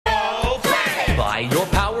by your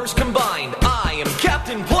powers combined. I am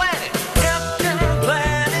Captain Planet. Captain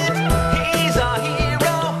Planet, he's our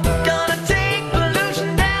hero. Gonna take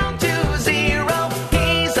pollution down to zero.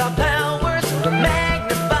 He's our powers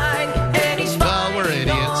magnified, and he's Well, we're fighting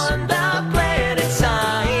idiots. on the planet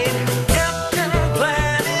side. Captain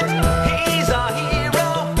Planet, he's our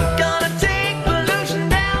hero. Gonna take pollution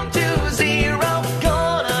down to zero.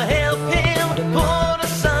 Gonna help him put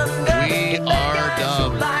us under. We are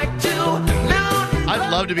dumb. Like to loot.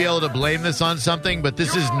 I'd love to be able to blame this on something, but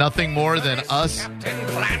this is nothing more than us.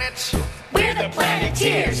 Planets. We're the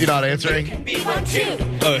Planeteers. You not answering? Be one too.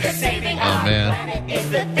 Oh. Saving Oh, our man. planet is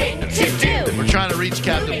the thing to do. We're trying to reach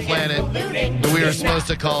Captain Planet, who we were supposed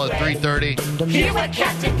to call at 3:30, Hear what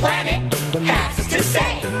Captain Planet has to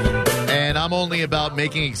say. and I'm only about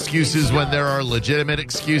making excuses when there are legitimate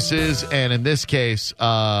excuses, and in this case,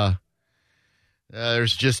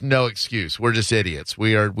 there's just no excuse. We're just idiots.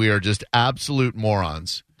 We are just absolute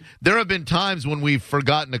morons. There have been times when we've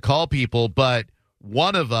forgotten to call people, but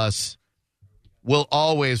one of us will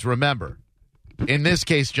always remember. In this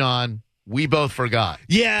case, John, we both forgot.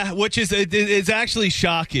 Yeah, which is it's actually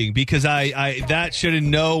shocking because I that should in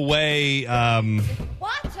no way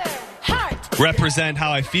Water, heart. represent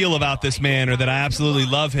how I feel about this man or that I absolutely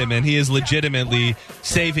love him, and he is legitimately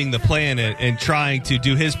saving the planet and trying to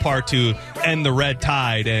do his part to end the red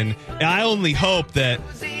tide, and I only hope that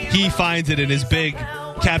he finds it in his big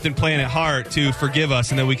Captain Planet heart to forgive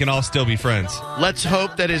us and that we can all still be friends. Let's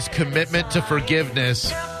hope that his commitment to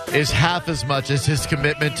forgiveness is half as much as his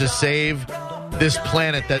commitment to save this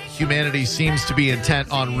planet that humanity seems to be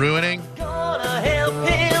intent on ruining. Gonna help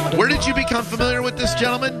him. Where did you become familiar with this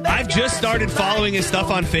gentleman? I've just started following his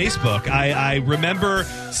stuff on Facebook. I remember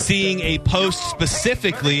seeing a post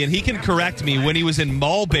specifically, and he can correct me, when he was in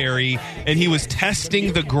Mulberry and he was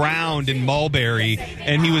testing the ground in Mulberry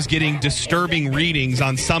and he was getting disturbing readings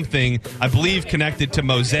on something, I believe connected to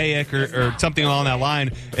Mosaic or something along that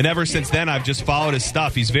line. And ever since then, I've just followed his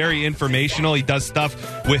stuff. He's very informational. He does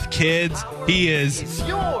stuff with kids.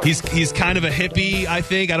 He's kind of a hippie, I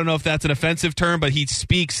think. I don't know if that's an offensive term, but he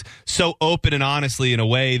speaks so open and honestly in a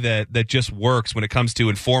way that just works when it comes to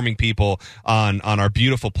informing people on our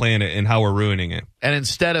beautiful planet and how we're ruining it. And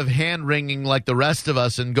instead of hand-wringing like the rest of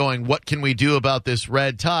us and going, what can we do about this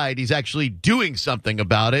red tide, he's actually doing something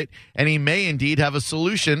about it, and he may indeed have a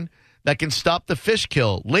solution that can stop the fish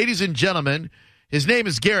kill. Ladies and gentlemen, his name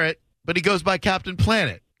is Garrett, but he goes by Captain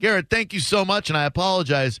Planet. Garrett, thank you so much, and I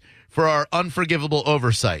apologize for our unforgivable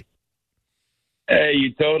oversight. Hey,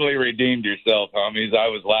 you totally redeemed yourself, homies. I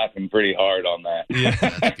was laughing pretty hard on that. Yeah.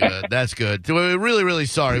 That's good. That's good. We're really, really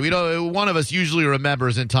sorry. We don't. One of us usually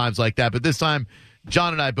remembers in times like that, but this time,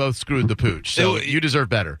 John and I both screwed the pooch. So you deserve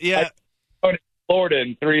better. Yeah. Florida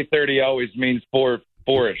and 3:30 always means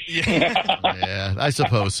four-ish. Yeah, I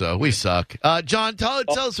suppose so. We suck. John, tell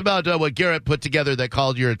us about what Garrett put together that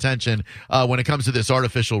called your attention when it comes to this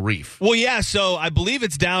artificial reef. Well, yeah, so I believe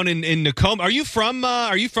it's down in Nokomis. Are you from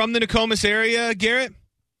the Nokomis area, Garrett?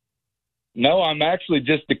 No, I'm actually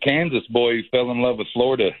just a Kansas boy who fell in love with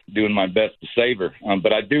Florida, doing my best to save her.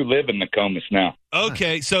 But I do live in Nokomis now.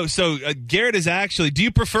 Okay, so Garrett is actually. Do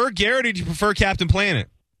you prefer Garrett or do you prefer Captain Planet?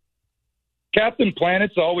 Captain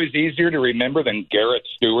Planet's always easier to remember than Garrett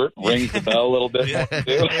Stewart. Rings the bell a little bit.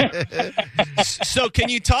 So can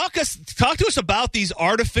you talk to us about these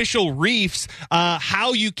artificial reefs,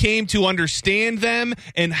 how you came to understand them,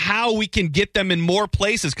 and how we can get them in more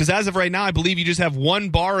places? Because as of right now, I believe you just have one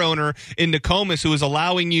bar owner in Nokomis who is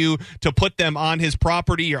allowing you to put them on his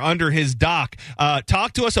property or under his dock.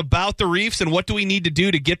 Talk to us about the reefs and what do we need to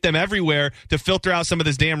do to get them everywhere to filter out some of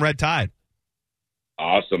this damn red tide?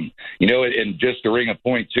 Awesome. You know, and just to ring a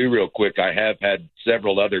point, too, real quick, I have had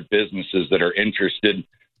several other businesses that are interested.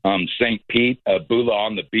 St. Pete, Bula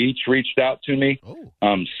on the Beach reached out to me.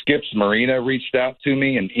 Skip's Marina reached out to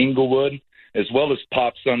me in Inglewood, as well as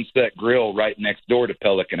Pop Sunset Grill right next door to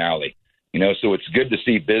Pelican Alley. You know, so it's good to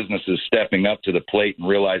see businesses stepping up to the plate and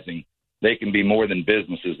realizing they can be more than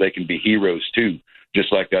businesses. They can be heroes, too,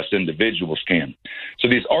 just like us individuals can. So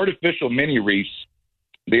these artificial mini reefs,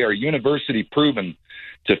 they are university proven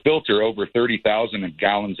to filter over 30,000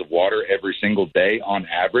 gallons of water every single day on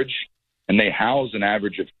average, and they house an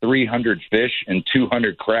average of 300 fish and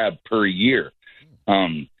 200 crab per year.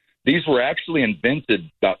 These were actually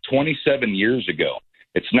invented about 27 years ago.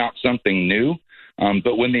 It's not something new,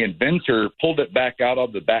 but when the inventor pulled it back out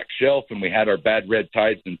of the back shelf and we had our bad red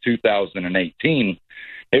tides in 2018,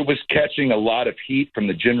 it was catching a lot of heat from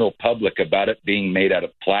the general public about it being made out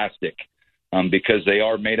of plastic. Because they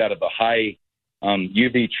are made out of a high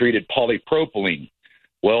UV-treated polypropylene.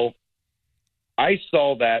 Well, I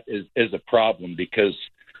saw that as a problem because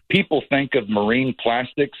people think of marine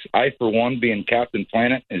plastics. I, for one, being Captain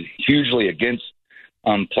Planet, is hugely against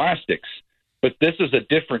plastics. But this is a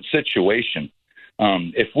different situation.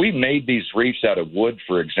 If we made these reefs out of wood,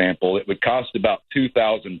 for example, it would cost about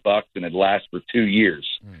 $2,000 and it'd last for 2 years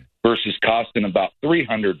versus costing about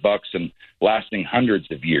 $300 and lasting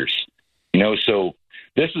hundreds of years. So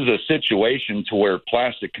this is a situation to where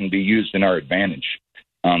plastic can be used in our advantage.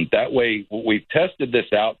 That way, we've tested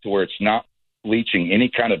this out to where it's not leaching any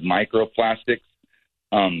kind of microplastics.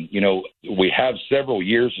 We have several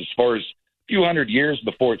years, as far as a few hundred years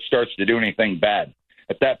before it starts to do anything bad.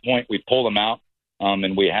 At that point, we pull them out,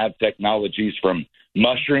 and we have technologies from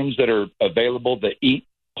mushrooms that are available to eat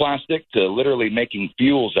plastic to literally making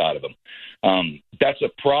fuels out of them. That's a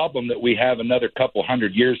problem that we have another couple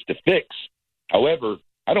hundred years to fix. However,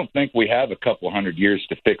 I don't think we have a couple hundred years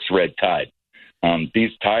to fix red tide.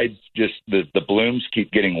 These tides, just the blooms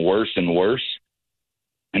keep getting worse and worse,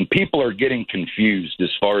 and people are getting confused as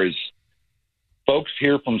far as folks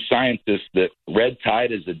hear from scientists that red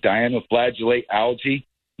tide is a dinoflagellate algae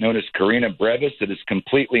known as Carina brevis that is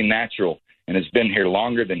completely natural and has been here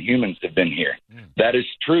longer than humans have been here. That is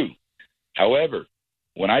true. However,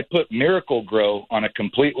 when I put Miracle Grow on a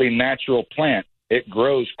completely natural plant, it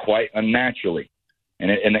grows quite unnaturally, and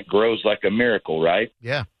it grows like a miracle, right?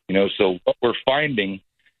 Yeah. So what we're finding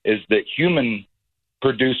is that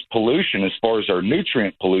human-produced pollution, as far as our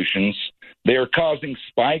nutrient pollutions, they are causing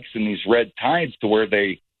spikes in these red tides to where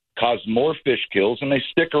they cause more fish kills and they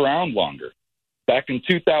stick around longer. Back in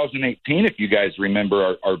 2018, if you guys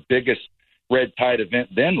remember, our biggest red tide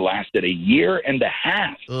event then lasted 1.5 years.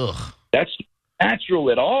 Ugh. That's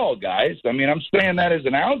natural at all, guys. I mean, I'm saying that as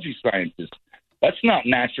an algae scientist. That's not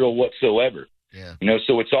natural whatsoever. Yeah.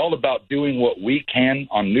 So it's all about doing what we can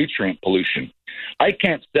on nutrient pollution. I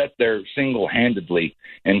can't sit there single-handedly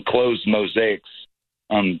and close Mosaic's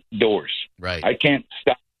doors. Right. I can't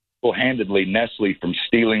stop single-handedly Nestle from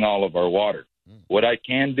stealing all of our water. What I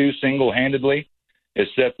can do single-handedly is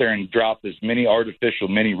sit there and drop as many artificial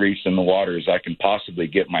mini reefs in the water as I can possibly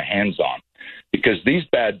get my hands on, because these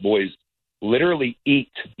bad boys literally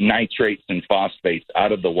eat nitrates and phosphates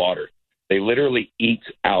out of the water. They literally eat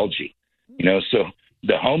algae. So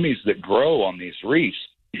the homies that grow on these reefs,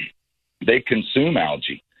 they consume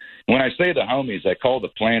algae. When I say the homies, I call the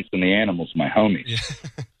plants and the animals my homies.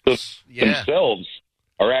 Themselves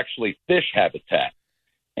are actually fish habitat.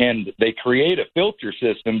 And they create a filter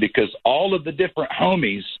system because all of the different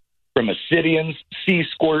homies, from ascidians, sea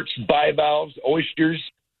squirts, bivalves, oysters,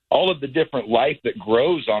 all of the different life that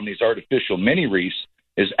grows on these artificial mini reefs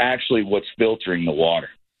is actually what's filtering the water.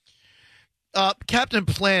 Captain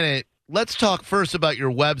Planet, let's talk first about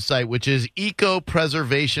your website, which is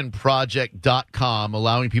ecopreservationproject.com,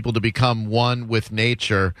 allowing people to become one with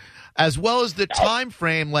nature, as well as the time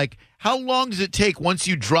frame. Like, how long does it take once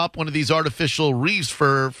you drop one of these artificial reefs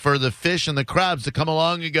for the fish and the crabs to come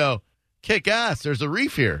along and go, kick ass, there's a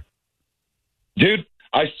reef here? Dude,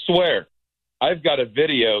 I swear, I've got a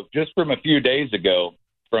video just from a few days ago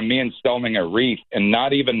from me installing a reef, and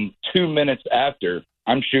not even 2 minutes after,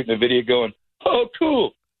 I'm shooting a video going, oh,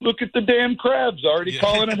 cool. Look at the damn crabs already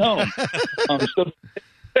calling it home. So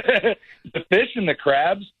the fish and the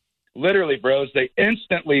crabs, literally, bros, they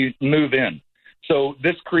instantly move in. So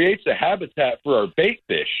this creates a habitat for our bait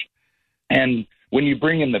fish. And when you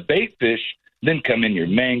bring in the bait fish, then come in your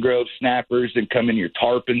mangrove snappers, and come in your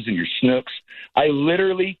tarpons and your snooks. I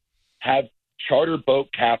literally have charter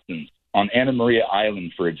boat captains on Anna Maria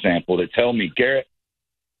Island, for example, that tell me, Garrett,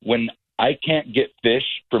 when I can't get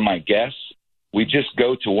fish for my guests, we just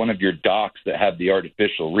go to one of your docks that have the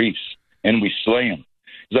artificial reefs, and we slay them.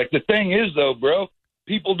 It's like, the thing is, though, bro,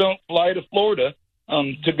 people don't fly to Florida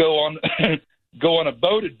to go on go on a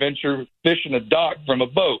boat adventure fishing a dock from a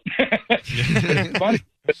boat. It's funny.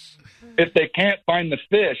 If they can't find the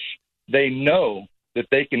fish, they know that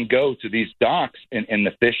they can go to these docks, and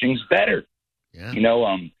the fishing's better.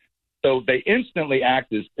 Yeah. So they instantly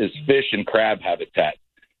act as fish and crab habitat.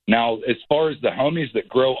 Now, as far as the homies that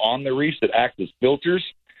grow on the reefs that act as filters,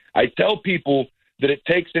 I tell people that it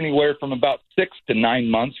takes anywhere from about 6 to 9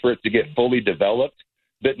 months for it to get fully developed.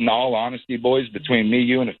 But in all honesty, boys, between me,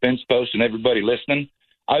 you, and a fence post and everybody listening,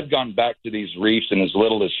 I've gone back to these reefs in as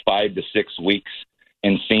little as 5 to 6 weeks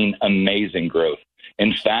and seen amazing growth.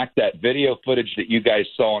 In fact, that video footage that you guys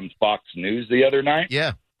saw on Fox News the other night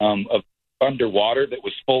of underwater that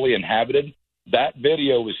was fully inhabited, that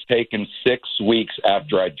video was taken 6 weeks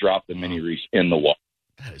after I dropped the mini reefs in the water.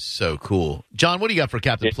 That is so cool. John, what do you got for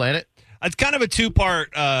Captain Planet? It's kind of a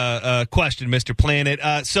two-part question, Mr.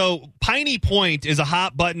 Planet. So Piney Point is a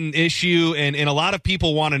hot-button issue, and a lot of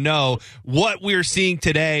people want to know what we're seeing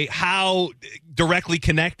today, how directly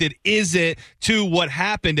connected is it to what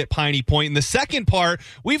happened at Piney Point? And the second part,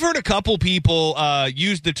 we've heard a couple people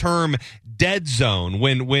use the term dead zone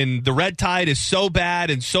when the red tide is so bad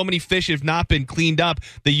and so many fish have not been cleaned up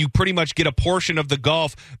that you pretty much get a portion of the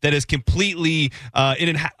Gulf that is completely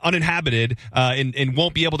uninhabited and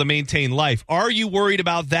won't be able to maintain life. Are you worried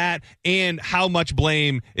about that, and how much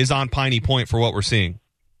blame is on Piney Point for what we're seeing?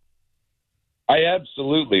 I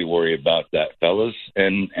absolutely worry about that, fellas,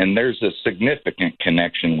 and there's a significant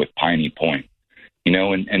connection with Piney Point.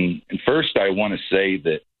 And first I want to say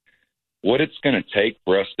that what it's going to take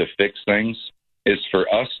for us to fix things is for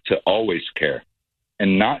us to always care,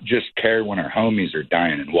 and not just care when our homies are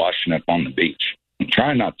dying and washing up on the beach. I'm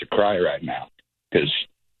trying not to cry right now because,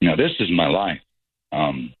 this is my life.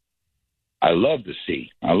 I love the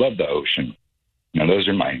sea. I love the ocean. Those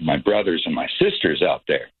are my brothers and my sisters out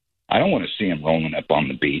there. I don't want to see them rolling up on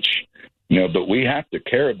the beach, but we have to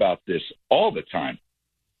care about this all the time.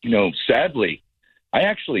 Sadly, I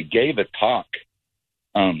actually gave a talk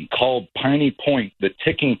called Piney Point, the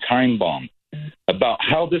ticking time bomb, about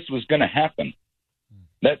how this was going to happen.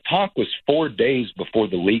 That talk was 4 days before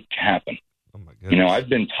the leak happened. Oh my goodness. I've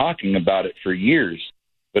been talking about it for years,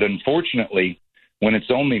 but unfortunately, when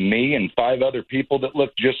it's only me and 5 other people that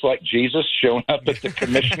look just like Jesus showing up at the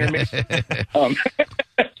commissioner meeting,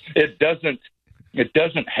 it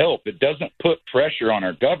doesn't help. It doesn't put pressure on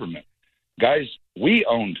our government. Guys, we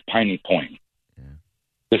owned Piney Point. Yeah.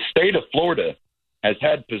 The state of Florida has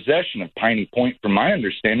had possession of Piney Point, from my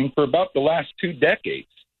understanding, for about the last 2 decades.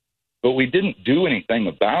 But we didn't do anything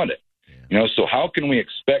about it. Yeah. So how can we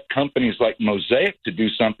expect companies like Mosaic to do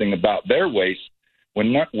something about their waste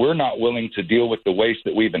when we're not willing to deal with the waste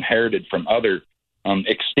that we've inherited from other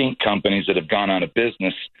extinct companies that have gone out of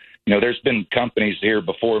business? There's been companies here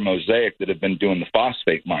before Mosaic that have been doing the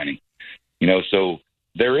phosphate mining. So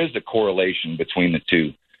there is a correlation between the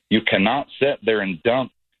two. You cannot sit there and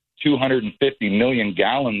dump 250 million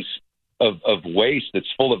gallons of waste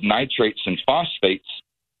that's full of nitrates and phosphates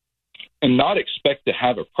and not expect to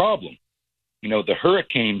have a problem. The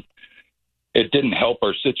hurricane, it didn't help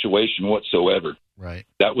our situation whatsoever. Right.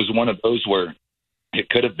 That was one of those where it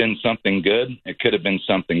could have been something good. It could have been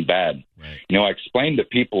something bad. Right. I explained to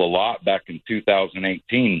people a lot back in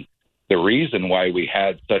 2018 the reason why we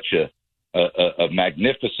had such a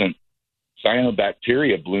magnificent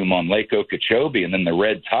cyanobacteria bloom on Lake Okeechobee, and then the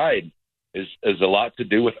red tide is a lot to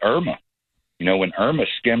do with Irma. When Irma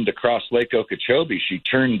skimmed across Lake Okeechobee, she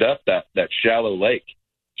churned up that shallow lake,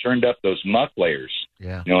 churned up those muck layers.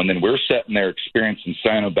 Yeah. And then we're sitting there experiencing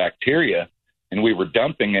cyanobacteria, and we were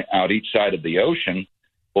dumping it out each side of the ocean.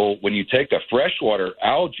 Well, when you take a freshwater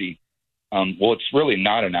algae, it's really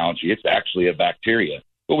not an algae. It's actually a bacteria.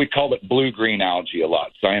 But we call it blue-green algae a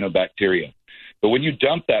lot, cyanobacteria. But when you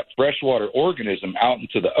dump that freshwater organism out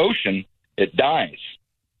into the ocean, it dies.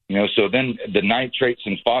 So then the nitrates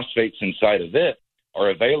and phosphates inside of it are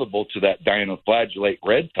available to that dinoflagellate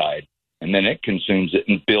red tide, and then it consumes it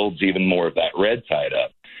and builds even more of that red tide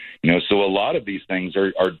up. So a lot of these things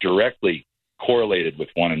are directly correlated with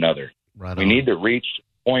one another. Right on. We need to reach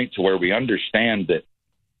a point to where we understand that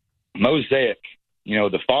Mosaic,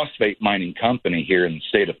 the phosphate mining company here in the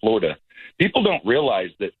state of Florida, people don't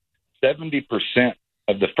realize that 70%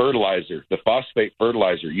 of the fertilizer, the phosphate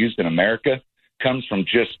fertilizer used in America, comes from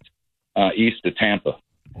just east of Tampa.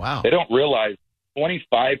 Wow. They don't realize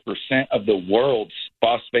 25% of the world's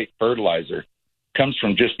phosphate fertilizer comes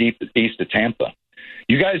from just east of Tampa.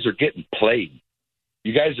 You guys are getting played.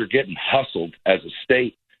 You guys are getting hustled as a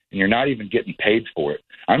state, and you're not even getting paid for it.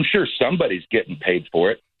 I'm sure somebody's getting paid for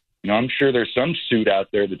it. I'm sure there's some suit out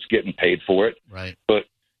there that's getting paid for it. Right. But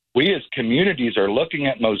we as communities are looking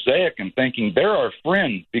at Mosaic and thinking they're our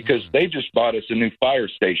friend because they just bought us a new fire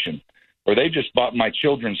station, or they just bought my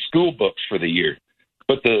children's school books for the year.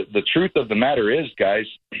 But the truth of the matter is, guys,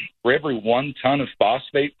 for every 1 ton of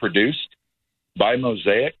phosphate produced by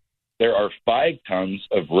Mosaic, there are 5 tons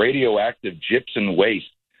of radioactive gypsum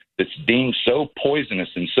waste that's deemed so poisonous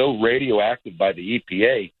and so radioactive by the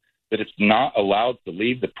EPA that it's not allowed to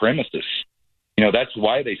leave the premises. That's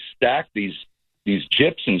why they stack these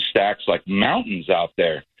gypsum stacks like mountains out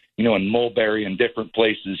there, in Mulberry and different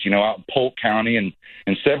places, out in Polk County and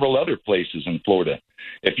several other places in Florida.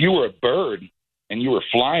 If you were a bird and you were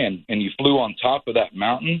flying and you flew on top of that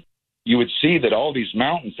mountain, you would see that all these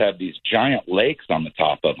mountains have these giant lakes on the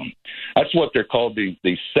top of them. That's what they're called,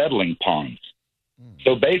 the settling ponds.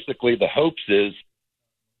 So basically the hopes is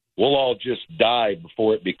we'll all just die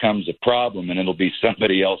before it becomes a problem, and it'll be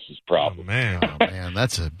somebody else's Oh, problem. man. Oh, man,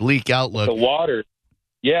 that's a bleak outlook. The water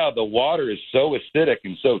is so acidic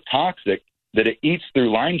and so toxic that it eats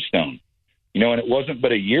through limestone. And it wasn't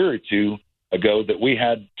but a year or two ago that we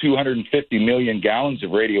had 250 million gallons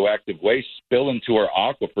of radioactive waste spill into our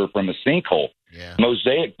aquifer from a sinkhole. Yeah,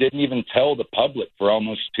 Mosaic didn't even tell the public for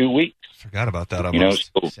almost 2 weeks. Forgot about that You know,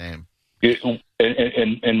 almost. so same.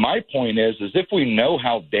 and my point is if we know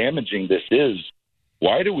how damaging this is,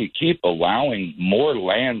 why do we keep allowing more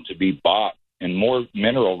land to be bought and more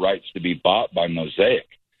mineral rights to be bought by Mosaic?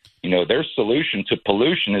 Their solution to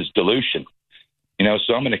pollution is dilution.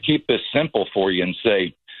 So I'm going to keep this simple for you and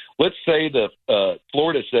say, let's say the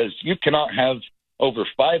Florida says you cannot have over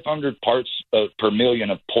 500 parts per million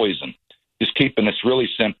of poison. Just keeping this really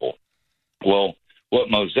simple. Well, what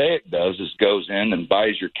Mosaic does is goes in and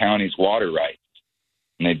buys your county's water rights,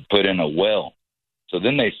 and they put in a well. So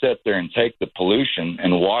then they sit there and take the pollution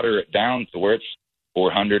and water it down to where it's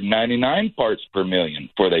 499 parts per million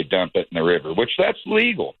before they dump it in the river, which that's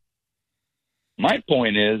legal. My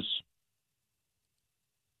point is,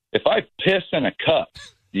 if I piss in a cup,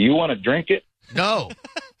 do you want to drink it? No.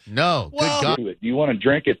 Good God. Do you want to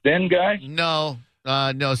drink it then, guy? No.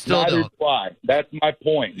 No, still Neither don't. do I. That's my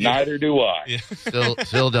point. Neither do I.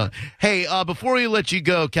 Still don't. Hey, before we let you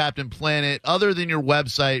go, Captain Planet, other than your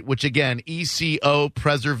website, which again,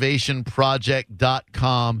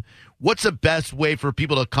 ecopreservationproject.com, what's the best way for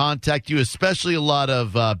people to contact you, especially a lot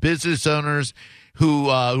of business owners who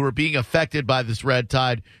are being affected by this red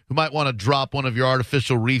tide, who might want to drop one of your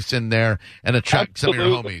artificial reefs in there and attract some of your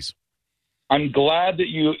homies? I'm glad that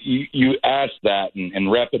you asked that and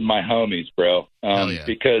repping my homies, bro, Yeah.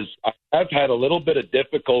 because I've had a little bit of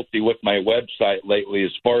difficulty with my website lately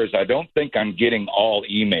as far as I don't think I'm getting all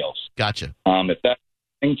emails. Gotcha. If that's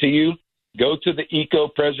something to you, go to the Eco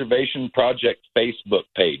Preservation Project Facebook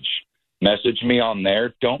page. Message me on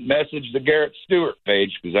there. Don't message the Garrett Stewart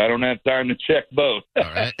page because I don't have time to check both. All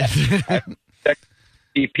right. Check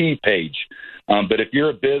the EP page. But if you're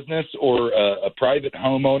a business or a private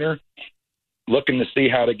homeowner looking to see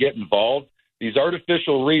how to get involved, these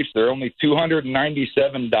artificial reefs, they're only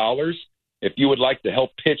 $297. If you would like to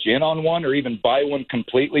help pitch in on one or even buy one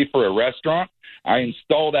completely for a restaurant, I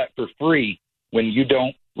install that for free when you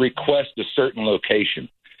don't request a certain location.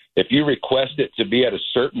 If you request it to be at a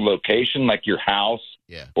certain location, like your house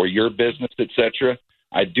Yeah. or your business, etc.,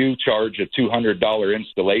 I do charge a $200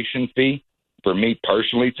 installation fee for me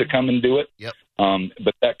personally to come and do it. Yep.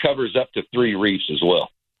 But that covers up to 3 reefs as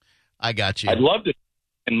well. I got you. I'd love to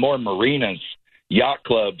in more marinas, yacht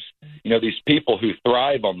clubs, these people who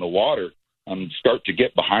thrive on the water start to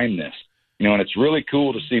get behind this. And it's really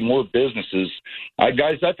cool to see more businesses. I've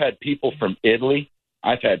had people from Italy.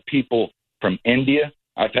 I've had people from India.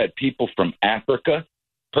 I've had people from Africa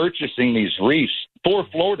purchasing these reefs for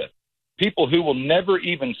Florida, people who will never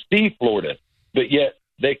even see Florida, but yet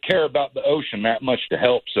they care about the ocean that much to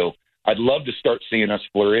help. So I'd love to start seeing us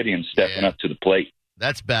Floridians stepping up to the plate.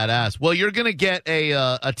 That's badass. Well, you're going to get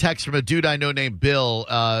a text from a dude I know named Bill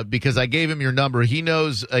because I gave him your number. He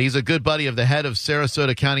knows he's a good buddy of the head of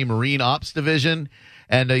Sarasota County Marine Ops Division,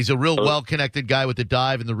 and he's a real well-connected guy with the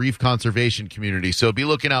dive and the reef conservation community. So be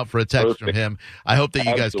looking out for a text from him. I hope that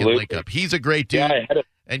you guys can link up. He's a great dude,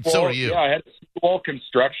 and so are you. Yeah, I had a small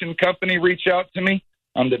construction company reach out to me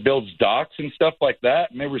that builds docks and stuff like that,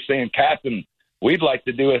 and they were saying, Captain, we'd like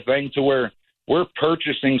to do a thing to where we're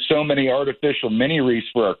purchasing so many artificial mini reefs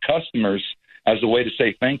for our customers as a way to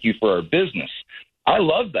say thank you for our business. I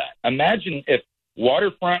love that. Imagine if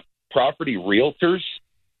waterfront property realtors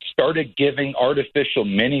started giving artificial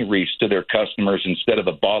mini reefs to their customers instead of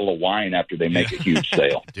a bottle of wine after they make a huge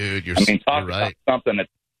sale. Dude, talk you're about right. something that,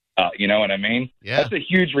 you know what I mean? Yeah. That's a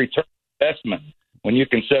huge return investment when you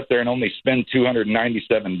can sit there and only spend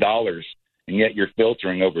 $297 and yet you're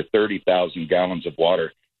filtering over 30,000 gallons of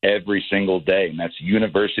water every single day, and that's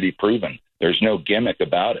university proven. There's no gimmick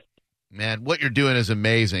about it. Man, what you're doing is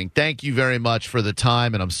amazing. Thank you very much for the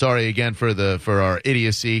time, and I'm sorry again for our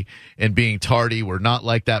idiocy and being tardy. We're not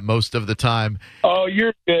like that most of the time. Oh,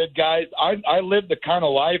 you're good, guys. I live the kind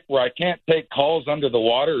of life where I can't take calls under the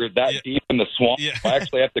water or that deep in the swamp. Yeah. I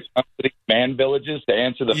actually have to come to these man villages to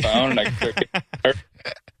answer the phone, and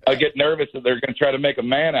I get nervous that they're going to try to make a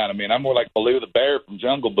man out of me, and I'm more like Baloo the bear from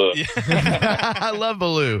Jungle Book. I love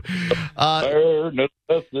Baloo. Bare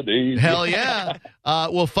necessities. Hell yeah.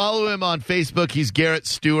 Well, follow him on Facebook. He's Garrett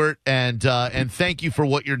Stewart, and thank you for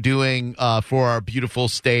what you're doing for our beautiful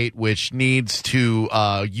state, which needs to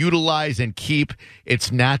utilize and keep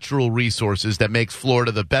its natural resources that makes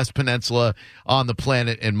Florida the best peninsula on the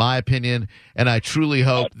planet, in my opinion. And I truly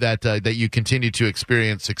hope that you continue to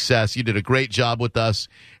experience success. You did a great job with us,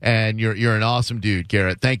 and you're an awesome dude,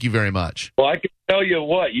 Garrett. Thank you very much. Well, I can tell you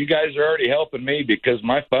what, you guys are already helping me because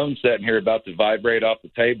my phone's sitting here about to vibrate off the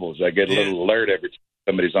tables. I get a little alert every time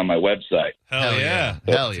somebody's on my website. Hell yeah.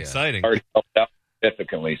 Hell yeah. Exciting. Already helped out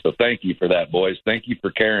significantly. So thank you for that, boys. Thank you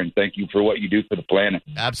for caring. Thank you for what you do for the planet.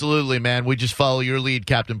 Absolutely, man. We just follow your lead,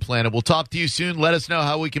 Captain Planet. We'll talk to you soon. Let us know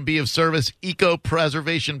how we can be of service.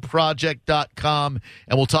 EcoPreservationProject.com.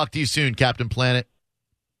 And we'll talk to you soon, Captain Planet.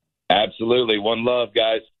 Absolutely. One love,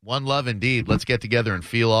 guys. One love indeed. Let's get together and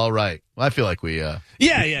feel all right. Well, I feel like we... Yeah.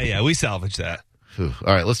 We salvaged that. All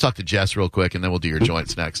right, let's talk to Jess real quick, and then we'll do your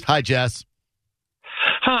joints next. Hi, Jess.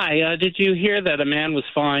 Hi, did you hear that a man was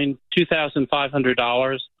fined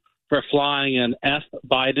 $2,500 for flying an F.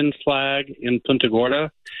 Biden flag in Punta Gorda?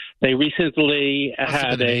 They recently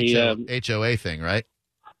had a HOA thing, right?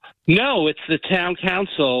 No, it's the town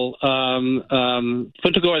council.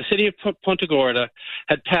 Punta Gorda, city of Punta Gorda,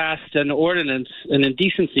 had passed an ordinance, an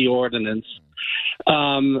indecency ordinance.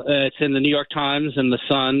 It's in the New York Times and the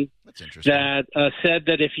Sun. That's interesting. That said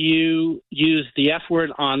that if you use the F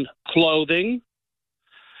word on clothing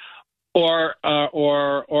or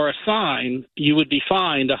a sign, you would be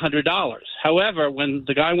fined $100. However, when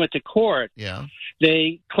the guy went to court,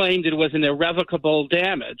 they claimed it was an irrevocable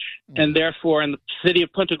damage, and therefore, in the city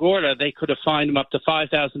of Punta Gorda, they could have fined him up to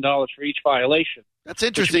 $5,000 for each violation. That's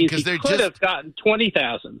interesting because they could have gotten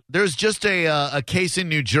 $20,000. There's just a case in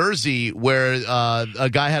New Jersey where a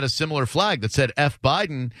guy had a similar flag that said F.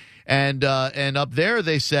 Biden, and up there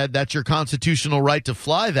they said that's your constitutional right to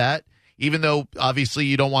fly that. Even though obviously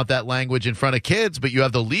you don't want that language in front of kids, but you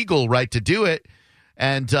have the legal right to do it,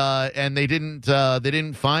 and they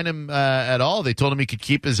didn't fine him at all. They told him he could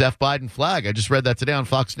keep his F. Biden flag. I just read that today on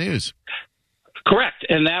Fox News. Correct,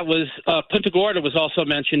 and that was Punta Gorda was also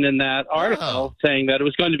mentioned in that article, saying that it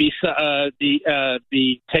was going to be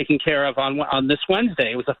taken care of on this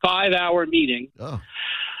Wednesday. It was a 5-hour meeting. Oh.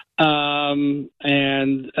 And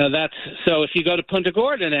that's so. If you go to Punta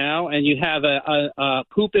Gorda now and you have a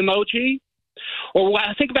poop emoji, or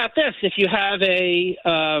think about this: if you have a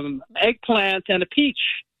eggplant and a peach,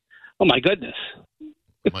 oh my goodness!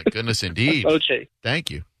 My goodness, indeed. Emoji.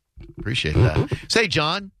 Thank you, appreciate that. Say,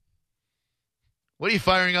 John, what are you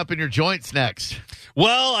firing up in your joints next?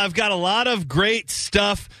 Well, I've got a lot of great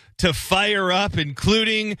stuff to fire up,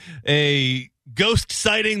 including a ghost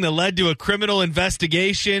sighting that led to a criminal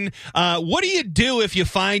investigation. What do you do if you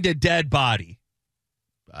find a dead body?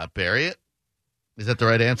 Bury it? Is that the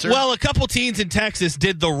right answer? Well, a couple teens in Texas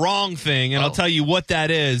did the wrong thing, and I'll tell you what that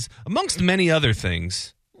is, amongst many other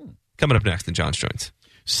things. Coming up next in John's Joints.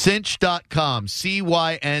 Cinch.com,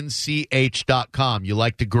 CYNCH.com. You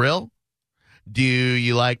like to grill? Do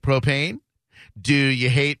you like propane? Do you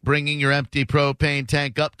hate bringing your empty propane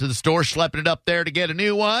tank up to the store, schlepping it up there to get a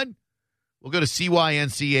new one? Well, go to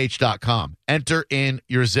CYNCH.com. Enter in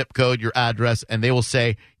your zip code, your address, and they will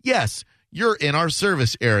say, yes, you're in our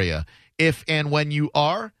service area. If and when you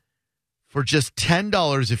are, for just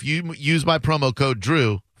 $10, if you use my promo code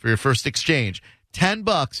Drew for your first exchange,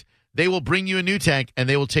 $10, they will bring you a new tank, and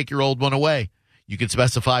they will take your old one away. You can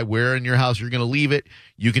specify where in your house you're going to leave it.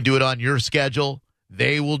 You can do it on your schedule.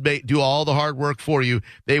 They will do all the hard work for you.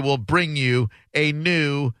 They will bring you a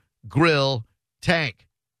new grill tank.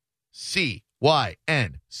 CYNCH.com.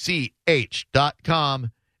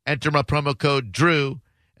 Enter my promo code Drew,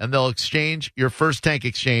 and they'll exchange your first tank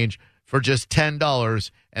exchange for just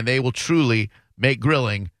 $10, and they will truly make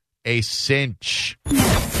grilling a cinch.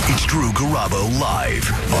 It's Drew Garabo live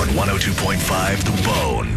on 102.5 The Bone.